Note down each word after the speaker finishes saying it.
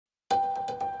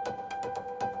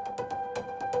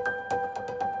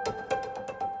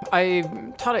I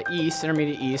taught at East,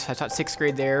 Intermediate East. I taught 6th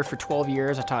grade there for 12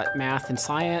 years. I taught math and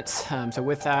science. So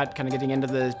with that, kind of getting into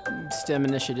the STEM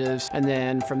initiatives. And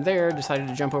then from there, decided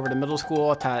to jump over to middle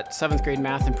school. I taught 7th grade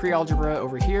math and pre-algebra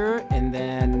over here. And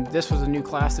then this was a new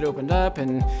class that opened up,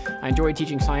 and I enjoyed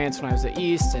teaching science when I was at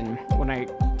East. And when I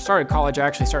started college, I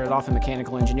actually started off in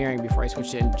mechanical engineering before I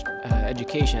switched to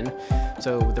education.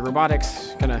 So the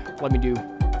robotics kind of let me do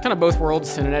kind of both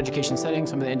worlds in an education setting,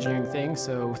 some of the engineering things,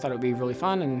 so I thought it would be really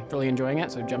fun and really enjoying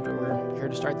it, so I jumped over here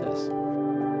to start this.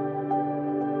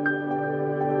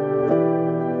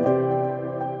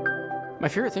 My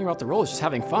favorite thing about the role is just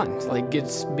having fun. Like,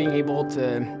 it's being able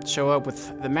to show up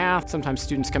with the math. Sometimes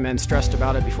students come in stressed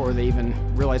about it before they even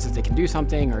realize that they can do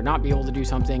something or not be able to do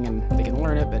something, and they can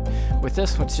learn it. But with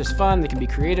this, it's just fun. They can be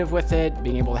creative with it,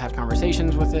 being able to have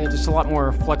conversations with it. Just a lot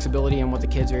more flexibility in what the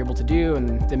kids are able to do,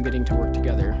 and them getting to work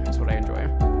together is what I enjoy.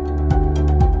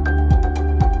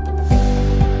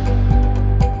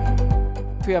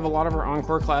 We have a lot of our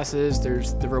encore classes.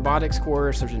 There's the robotics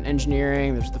course, there's an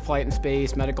engineering, there's the flight and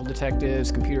space, medical detectives,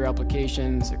 computer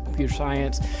applications, computer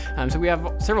science. So we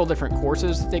have several different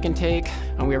courses that they can take.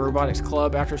 We have a robotics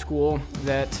club after school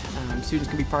that students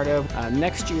can be part of.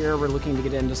 Next year, we're looking to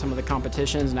get into some of the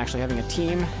competitions and actually having a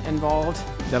team involved.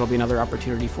 That'll be another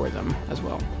opportunity for them as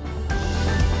well.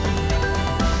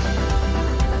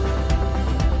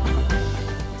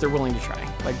 They're willing to try.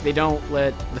 Like, they don't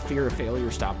let the fear of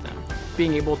failure stop them.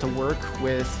 Being able to work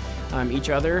with each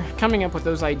other, coming up with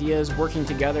those ideas, working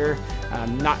together,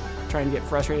 not trying to get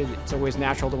frustrated. It's always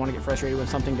natural to want to get frustrated when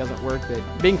something doesn't work, but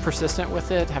being persistent with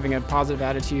it, having a positive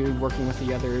attitude, working with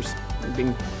the others, and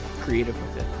being creative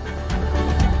with it.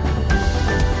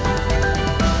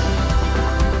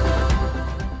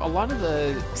 A lot of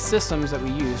the systems that we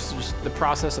use, just the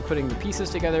process of putting the pieces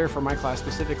together for my class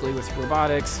specifically with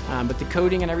robotics, but the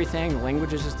coding and everything, the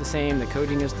languages is the same, the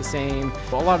coding is the same.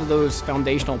 A lot of those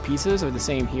foundational pieces are the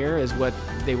same here as what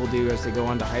they will do as they go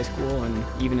on to high school and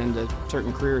even into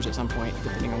certain careers at some point,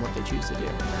 depending on what they choose to do.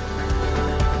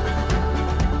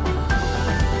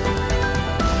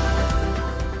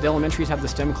 The elementaries have the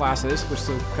STEM classes, which is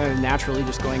kind of naturally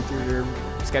just going through their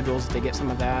schedules, they get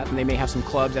some of that. And they may have some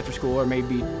clubs after school, or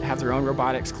maybe have their own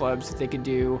robotics clubs that they could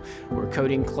do, or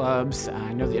coding clubs.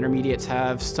 I know the intermediates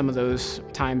have some of those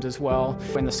times as well.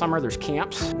 In the summer, there's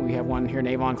camps. We have one here in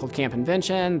Avon called Camp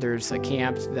Invention. There's a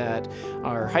camp that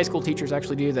our high school teachers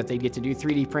actually do, that they get to do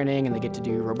 3D printing and they get to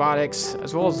do robotics,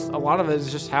 as well as a lot of it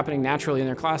is just happening naturally in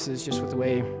their classes, just with the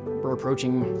way we're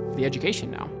approaching the education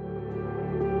now.